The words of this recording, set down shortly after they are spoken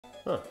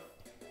Huh.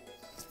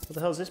 What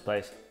the hell is this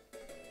place?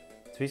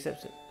 3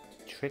 steps.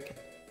 Trick.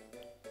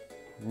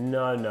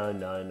 No, no,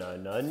 no, no,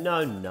 no,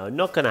 no, no.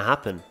 Not going to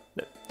happen.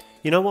 No.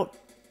 You know what?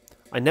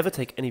 I never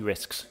take any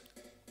risks.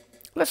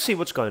 Let's see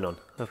what's going on.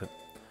 Okay.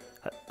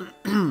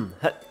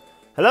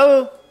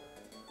 Hello?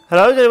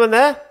 Hello? Is anyone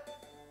there?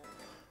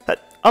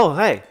 Oh,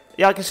 hey.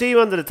 Yeah, I can see you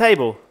under the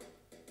table.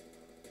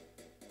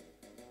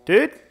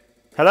 Dude?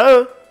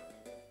 Hello?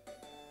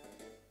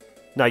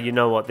 No, you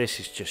know what? This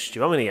is just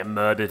stupid. I'm going to get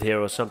murdered here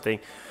or something.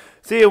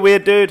 See you,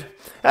 weird dude.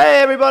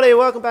 Hey, everybody.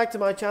 Welcome back to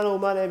my channel.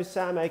 My name is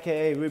Sam,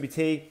 a.k.a. Ruby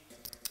T.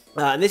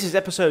 And this is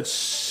episode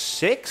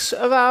 6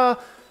 of our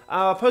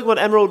Pokemon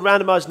Emerald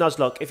Randomiser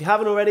Nuzlocke. If you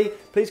haven't already,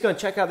 please go and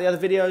check out the other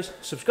videos.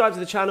 Subscribe to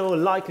the channel,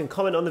 like and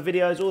comment on the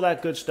videos, all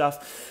that good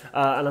stuff.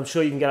 And I'm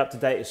sure you can get up to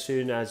date as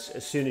soon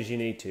as you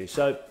need to.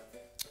 So,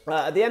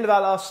 at the end of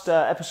our last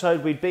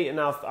episode, we'd beaten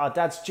our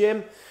dad's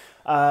gym.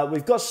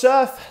 We've got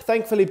Surf.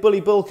 Thankfully, Bully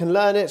Bull can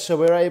learn it, so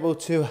we're able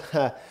to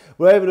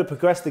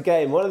progress the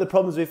game. One of the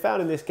problems we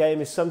found in this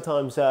game is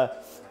sometimes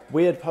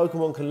weird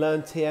Pokemon can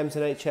learn TMs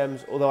and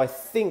HMs, although I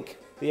think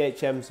the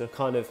HMs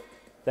are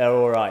they're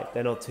all right.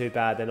 They're not too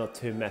bad. They're not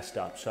too messed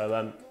up.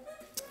 So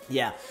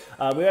yeah,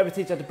 we were able to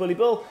teach that to Bully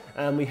Bull,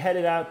 and we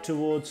headed out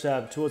towards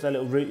our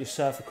little route you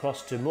surf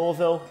across to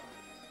Moorville,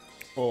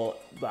 or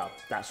well,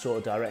 that sort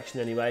of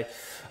direction anyway.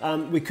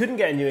 We couldn't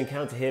get a new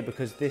encounter here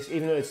because this,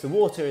 even though it's the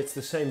water, it's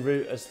the same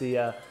route as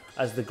the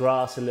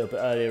grass a little bit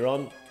earlier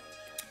on.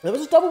 There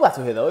was a double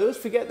battle here though. I always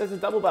forget there's a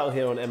double battle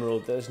here on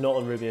Emerald. There's not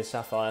on Ruby and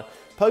Sapphire.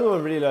 Pokemon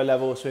were really low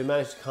level, so we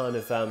managed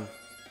to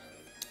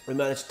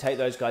take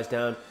those guys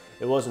down.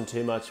 It wasn't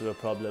too much of a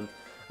problem,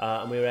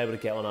 and we were able to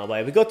get on our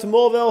way. We got to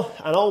Moorville,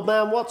 and old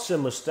man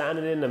Watson was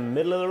standing in the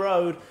middle of the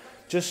road,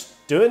 just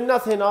doing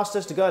nothing, asked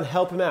us to go and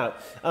help him out.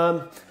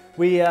 So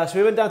we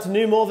went down to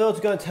New Moorville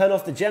to go and turn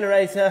off the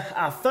generator.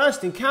 Our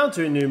first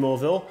encounter in New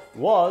Moorville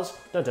was,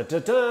 yeah,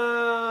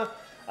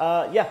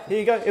 here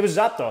you go, it was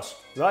Zapdos,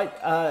 right?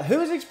 Who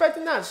was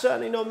expecting that?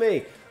 Certainly not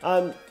me.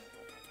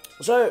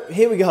 So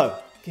here we go.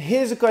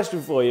 Here's a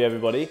question for you,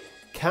 everybody.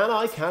 Can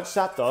I catch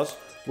Zapdos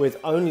with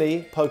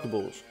only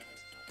Pokeballs?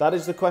 That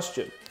is the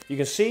question. You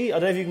can see, I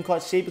don't know if you can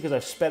quite see because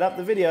I've sped up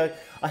the video,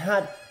 I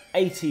had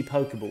 80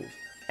 Pokeballs.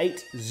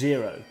 80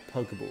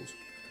 Pokeballs.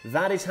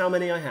 That is how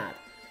many I had.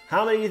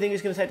 How many do you think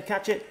it's going to take to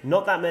catch it?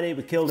 Not that many,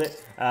 we killed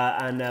it,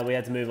 and we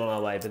had to move on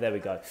our way, but there we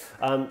go.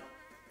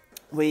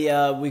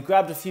 We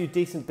grabbed a few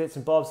decent bits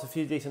and bobs, a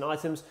few decent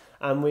items,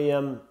 and we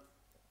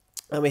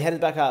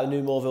headed back out of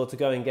New Moorville to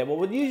go and get what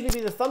would usually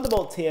be the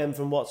Thunderbolt TM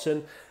from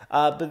Watson,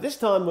 but this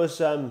time was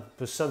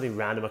something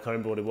random. I can't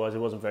remember what it was. It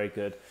wasn't very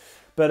good.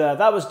 But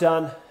that was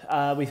done.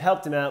 We've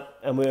helped him out,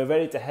 and we were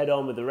ready to head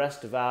on with the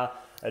rest of our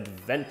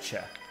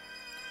adventure.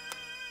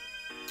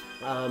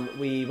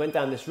 We went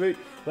down this route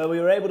where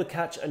we were able to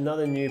catch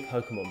another new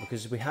Pokemon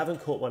because we haven't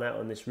caught one out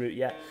on this route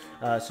yet.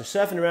 So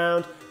surfing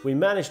around, we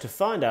managed to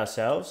find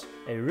ourselves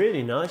a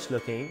really nice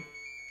looking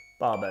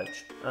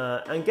Barboach.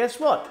 And guess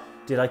what?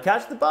 Did I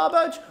catch the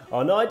Barboach?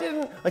 Oh no, I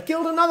didn't. I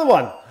killed another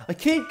one. I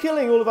keep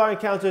killing all of our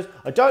encounters.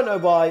 I don't know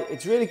why.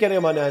 It's really getting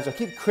on my nerves. I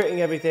keep critting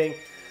everything.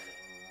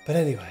 But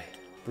anyway,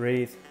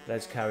 breathe.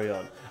 Let's carry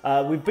on.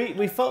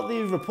 We fought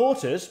the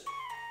reporters,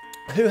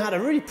 who had a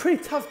really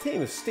pretty tough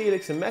team of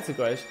Steelix and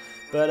Metagross.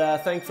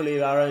 But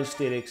thankfully our own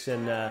Steelix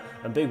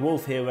and Big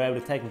Wolf here were able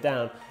to take them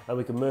down, and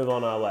we could move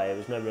on our way. It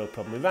was no real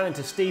problem. We ran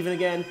into Steven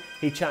again.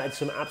 He chatted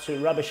some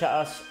absolute rubbish at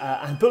us,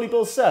 and Bully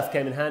Bull Surf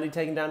came in handy,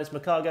 taking down his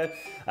Macago.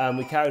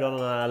 We carried on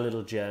our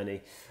little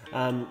journey.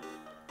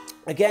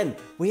 Again,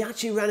 we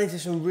actually ran into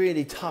some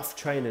really tough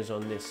trainers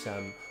on this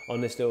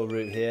little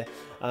route here.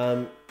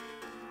 Some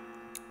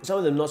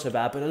of them not so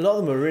bad, but a lot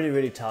of them were really,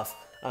 really tough.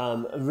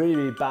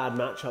 Really bad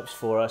matchups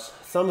for us.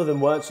 Some of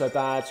them weren't so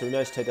bad, so we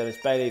managed to take down his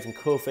Bayleaf and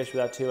Quillfish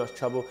without too much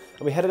trouble.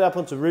 And we headed up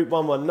onto Route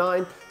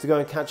 119 to go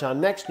and catch our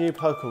next new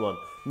Pokemon.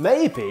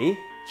 Maybe,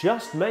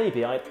 just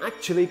maybe, I'd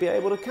actually be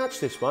able to catch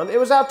this one. It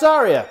was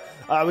Altaria,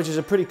 which is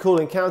a pretty cool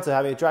encounter,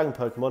 having a dragon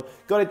Pokemon.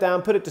 Got it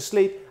down, put it to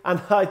sleep,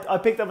 and I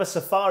picked up a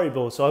Safari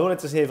Ball, so I wanted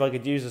to see if I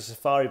could use a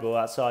Safari Ball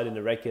outside in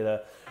the regular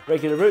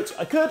routes.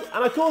 I could,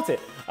 and I caught it.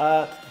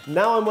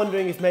 Now I'm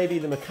wondering if maybe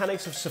the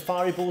mechanics of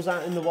Safari Balls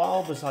out in the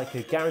wild was like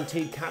a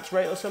guaranteed catch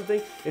rate or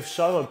something. If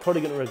so, I'm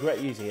probably going to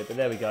regret using it, but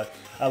there we go.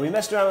 We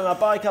messed around on our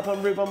bike up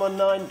on Route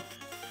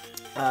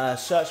 119,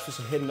 searched for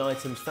some hidden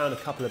items, found a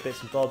couple of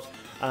bits and bobs,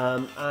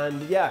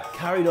 and yeah,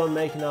 carried on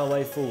making our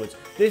way forwards.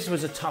 This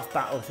was a tough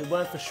battle. If it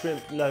weren't for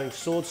Shrimp learning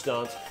Sword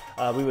Stance,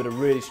 we would have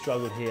really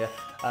struggled here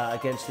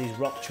against these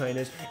rock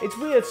trainers. It's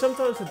weird,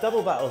 sometimes the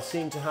double battles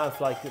seem to have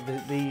like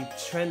the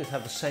trainers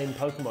have the same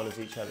Pokemon as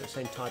each other, the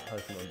same type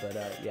Pokemon, but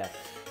yeah,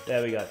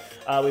 there we go.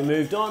 We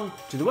moved on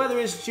to the Weather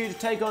Institute to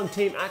take on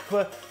Team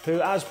Aqua,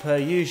 who as per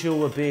usual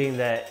were being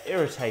their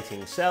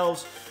irritating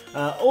selves.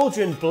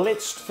 Aldrin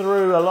blitzed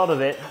through a lot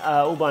of it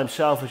all by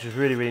himself, which was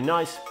really, really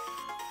nice,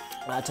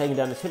 taking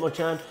down this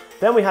Hitmonchan.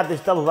 Then we had this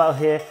double battle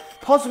here,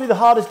 possibly the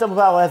hardest double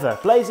battle ever.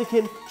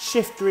 Blaziken,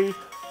 Shiftry,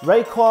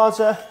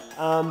 Rayquaza,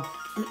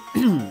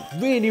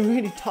 Really,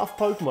 really tough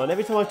Pokemon.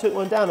 Every time I took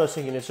one down, I was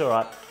thinking, it's all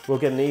right, we'll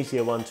get an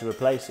easier one to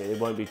replace it. It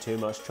won't be too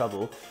much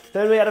trouble.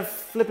 Then we had a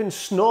flipping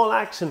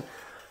Snorlax, and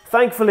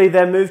thankfully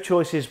their move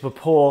choices were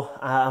poor,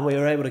 and we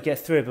were able to get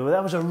through it. But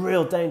that was a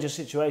real dangerous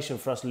situation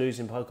for us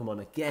losing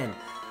Pokemon again.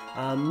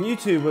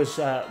 Mewtwo was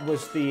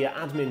the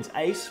admin's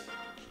ace.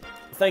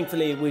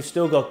 Thankfully, we've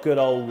still got good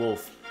old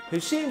Wolf, who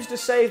seems to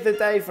save the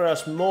day for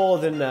us more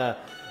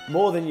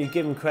than you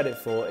give him credit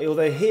for.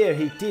 Although here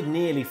he did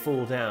nearly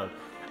fall down.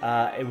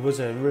 It was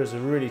a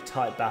really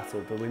tight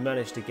battle, but we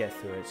managed to get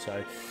through it.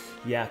 So,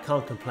 yeah,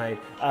 can't complain.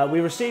 We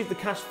received the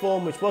cast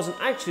form, which wasn't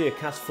actually a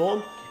cast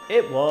form.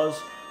 It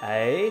was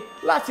a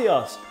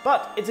Latios,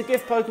 but it's a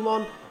gift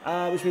Pokemon,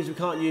 which means we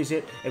can't use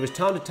it. It was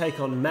time to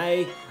take on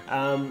May,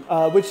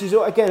 which is,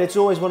 again, it's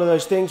always one of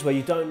those things where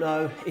you don't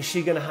know, is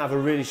she going to have a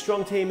really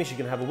strong team? Is she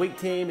going to have a weak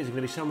team? Is it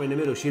going to be somewhere in the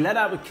middle? She led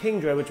out with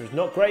Kingdra, which was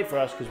not great for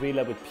us because we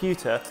led with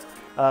Pewter,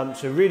 so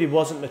it really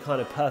wasn't the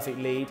kind of perfect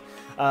lead.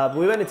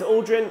 We went into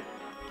Aldrin,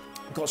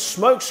 got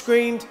smoke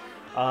screened,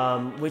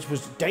 which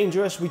was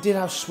dangerous. We did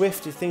have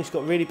Swift if things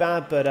got really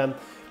bad, but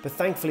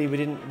thankfully we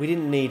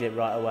didn't need it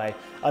right away.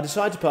 I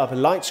decided to put up a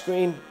light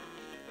screen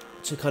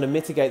to kind of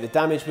mitigate the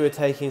damage we were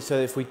taking, so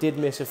if we did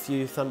miss a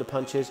few Thunder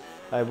Punches,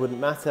 it wouldn't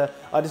matter.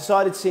 I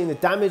decided, seeing the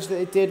damage that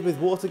it did with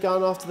Water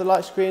Gun after the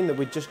light screen, that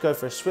we'd just go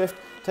for a Swift,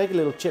 take a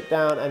little chip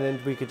down, and then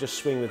we could just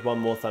swing with one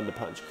more Thunder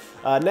Punch.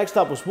 Next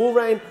up was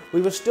Walrein.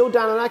 We were still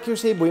down on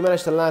accuracy, but we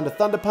managed to land a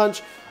Thunder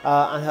Punch,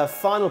 and her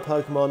final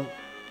Pokemon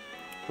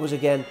was,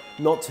 again,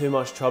 not too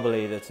much trouble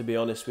either, to be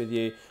honest with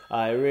you.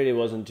 It really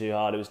wasn't too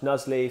hard. It was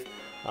Nuzlocke,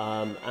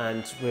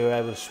 and we were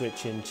able to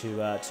switch into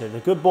to the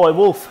good boy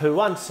Wolf, who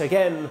once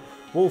again,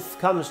 Wolf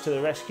comes to the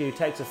rescue,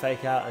 takes a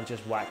fake out, and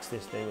just whacks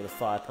this thing with a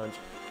Fire Punch.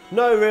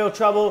 No real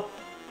trouble.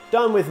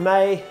 Done with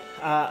May,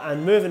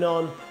 and moving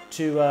on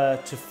to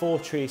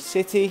Fortree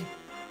City,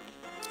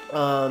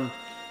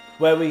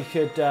 where we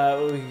could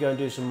go and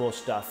do some more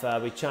stuff.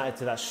 We chatted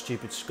to that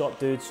stupid Scott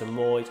dude some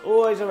more. He's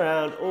always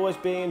around, always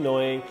being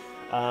annoying.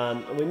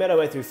 And we made our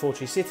way through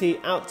Fortree City,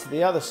 out to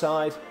the other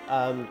side.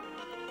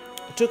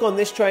 Took on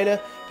this trainer,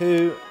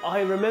 who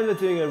I remember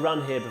doing a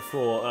run here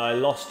before. I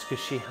lost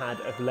because she had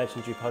a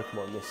legendary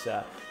Pokemon,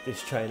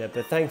 this trainer.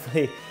 But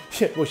thankfully,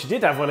 well, she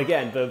did have one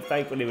again, but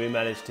thankfully we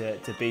managed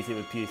to beat it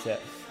with Pewter.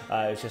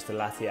 It was just a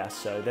Latias,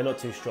 so they're not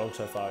too strong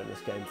so far in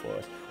this game for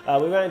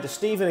us. We ran into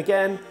Steven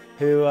again,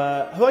 who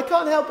I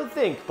can't help but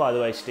think, by the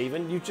way,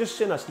 Steven, you've just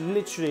seen us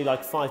literally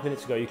like 5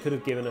 minutes ago. You could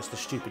have given us the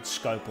stupid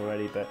scope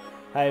already, but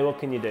hey, what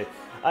can you do?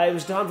 It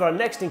was time for our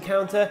next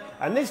encounter,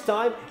 and this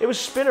time it was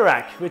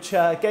Spinarak, which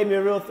gave me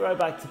a real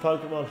throwback to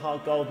Pokemon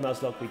Heart Gold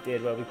Nuzlocke we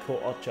did, where we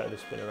caught Ocho the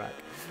Spinarak.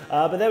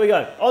 But there we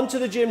go, on to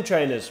the gym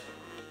trainers.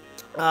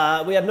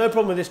 We had no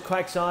problem with this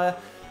Quagsire.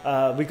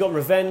 We got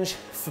revenge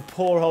for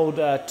poor old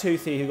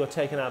Toothy, who got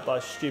taken out by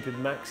stupid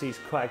Maxie's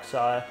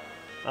Quagsire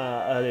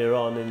earlier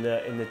on in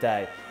the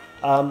day.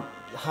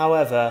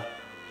 However,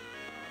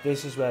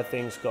 this is where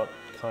things got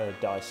kind of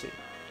dicey,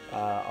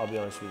 I'll be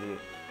honest with you.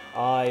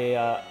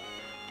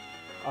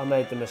 I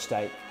made the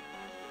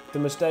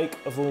mistake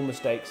of all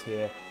mistakes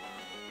here.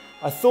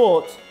 I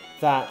thought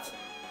that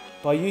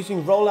by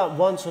using Rollout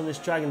once on this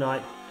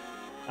Dragonite,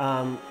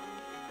 and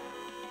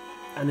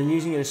then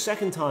using it a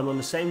second time on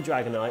the same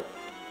Dragonite,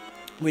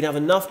 we'd have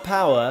enough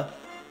power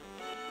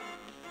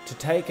to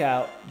take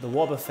out the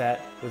Wobbuffet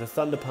with a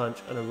Thunder Punch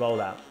and a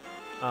Rollout.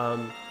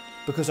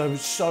 Because I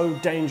was so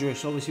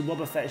dangerous. Obviously,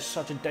 Wobbuffet is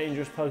such a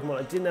dangerous Pokemon.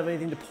 I didn't have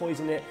anything to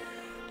poison it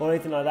or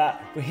anything like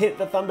that. We hit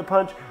the Thunder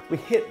Punch, we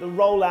hit the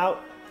Rollout,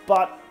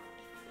 but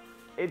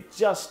it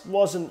just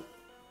wasn't,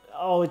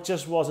 it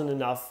just wasn't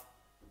enough.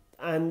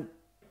 And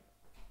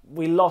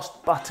we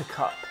lost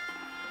Buttercup.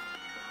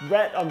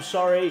 Rhett, I'm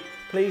sorry,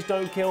 please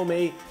don't kill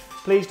me.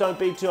 Please don't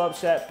be too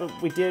upset, but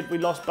we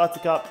lost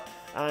Buttercup,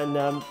 and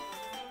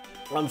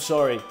I'm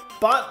sorry.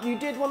 But you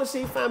did want to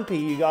see Fampi,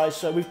 you guys,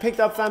 so we picked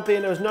up Fampi,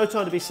 and there was no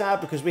time to be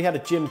sad because we had a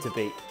gym to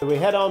beat. So we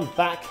head on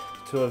back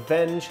to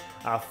avenge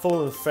our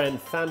fallen friend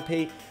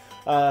Fampi,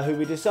 who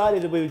we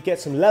decided that we would get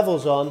some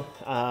levels on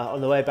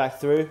the way back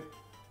through,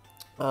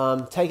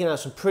 taking out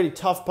some pretty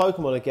tough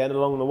Pokemon again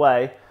along the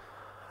way.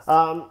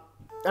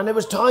 And it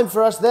was time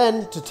for us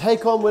then to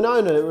take on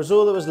Winona. It was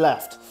all that was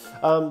left.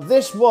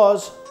 This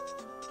was,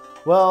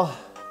 well,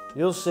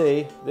 you'll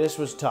see, this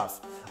was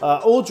tough.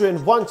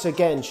 Aldrin once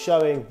again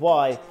showing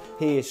why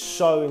he is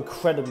so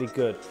incredibly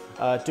good.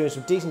 Doing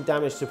some decent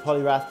damage to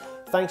Poliwrath.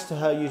 Thanks to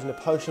her using a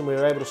potion, we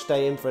were able to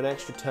stay in for an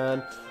extra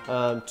turn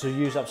to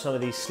use up some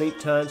of these sleep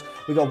turns.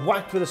 We got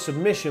whacked with a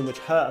submission, which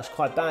hurt us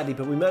quite badly,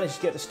 but we managed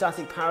to get the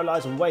static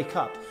paralyze and wake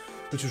up,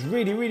 which was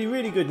really, really,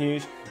 really good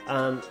news.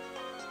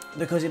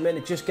 Because it meant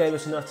it just gave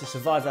us enough to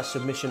survive that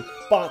submission,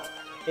 but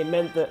it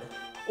meant that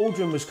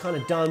Aldrin was kind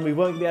of done. We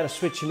weren't going to be able to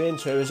switch him in,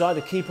 so it was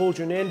either keep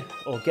Aldrin in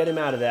or get him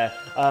out of there.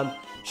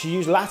 She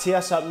used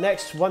Latias up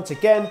next once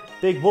again.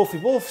 Big Wolfie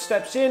Wolf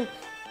steps in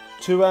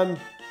to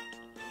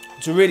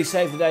really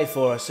save the day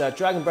for us.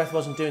 Dragon Breath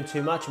wasn't doing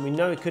too much, and we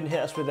know it couldn't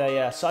hit us with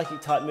a Psychic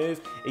type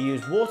move. It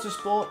used Water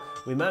Sport,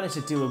 We managed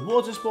to deal with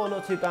Water Spore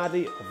not too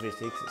badly,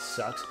 obviously, because it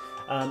sucks.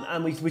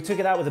 And we took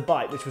it out with a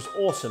bite, which was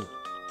awesome.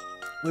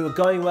 We were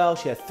going well.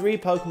 She had 3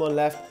 Pokemon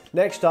left.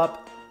 Next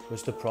up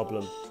was the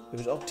problem. It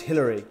was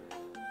Octillery.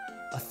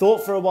 I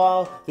thought for a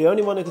while the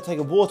only one who could take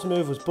a water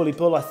move was Bully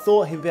Bull. I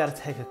thought he'd be able to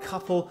take a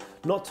couple,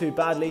 not too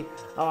badly.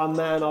 Oh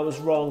man, I was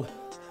wrong.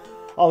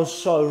 I was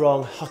so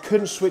wrong. I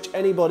couldn't switch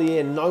anybody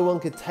in. No one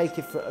could take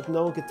it.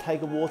 No one could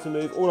take a water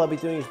move. All I'd be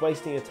doing is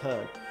wasting a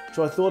turn.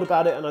 So I thought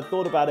about it and I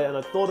thought about it and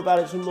I thought about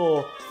it some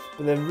more.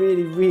 But there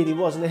really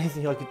wasn't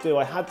anything I could do.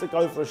 I had to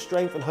go for a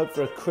strength and hope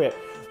for a crit.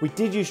 We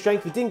did use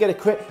strength. We didn't get a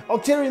crit.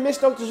 Octillery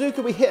missed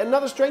Octazooka. We hit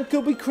another strength.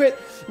 Could we crit?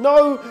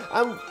 No.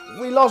 And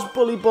we lost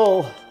Bully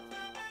Bull.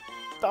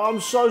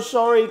 I'm so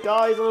sorry,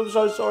 guys. I'm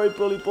so sorry,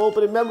 Bully Bull.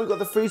 But remember, we got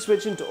the free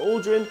switch into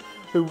Aldrin,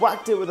 who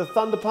whacked it with a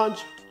Thunder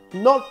Punch,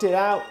 knocked it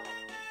out.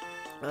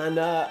 And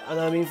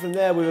I mean, from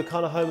there, we were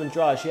kind of home and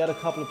dry. She had a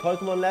couple of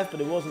Pokemon left,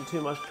 but it wasn't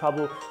too much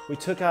trouble. We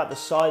took out the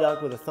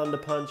Psyduck with a Thunder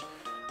Punch.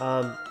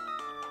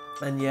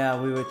 And yeah,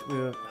 we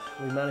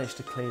managed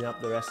to clean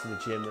up the rest of the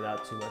gym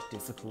without too much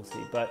difficulty.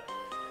 But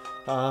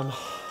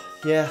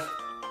yeah,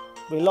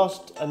 we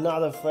lost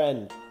another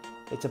friend.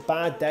 It's a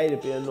bad day to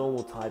be a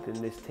normal type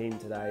in this team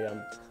today.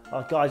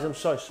 Guys, I'm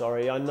so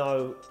sorry. I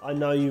know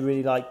you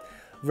really like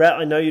Rhett.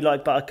 I know you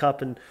like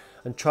Buttercup and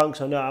Trunks.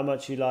 I know how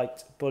much you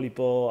liked Bully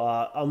Bull.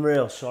 I'm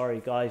real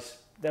sorry, guys.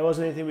 There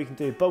wasn't anything we can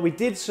do, but we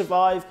did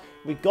survive.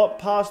 We got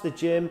past the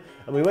gym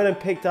and we went and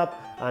picked up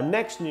our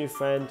next new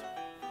friend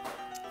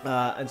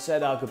and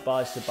said our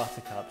goodbyes to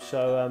Buttercup.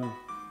 So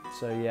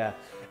yeah,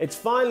 it's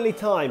finally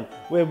time.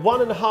 We're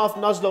 1.5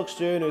 Nuzlocke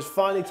through, and it was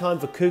finally time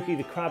for Kooky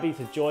the Krabby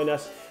to join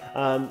us.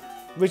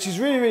 Which is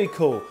really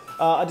cool.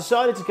 I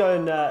decided to go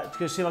and to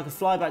go see like a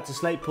fly back to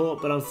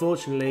Slateport, but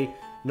unfortunately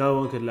no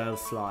one could learn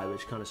fly,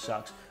 which kind of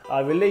sucks.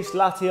 I released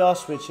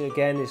Latios, which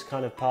again is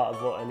kind of part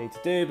of what I need to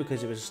do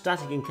because it was a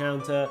static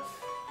encounter.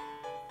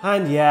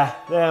 And yeah,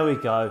 there we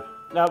go.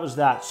 That was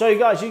that. So you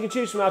guys, you can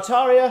choose from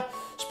Altaria,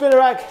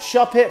 Spinarak,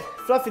 Shuppet,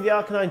 Fluffy the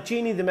Arcanine,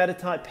 Genie the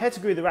Metatype,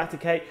 Pettigrew the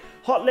Raticate,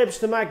 Hot Lips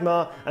the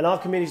Magmar, and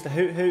Archimedes the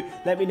Hoot Hoot.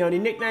 Let me know any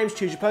nicknames,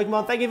 choose your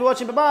Pokemon. Thank you for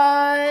watching, bye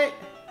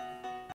bye!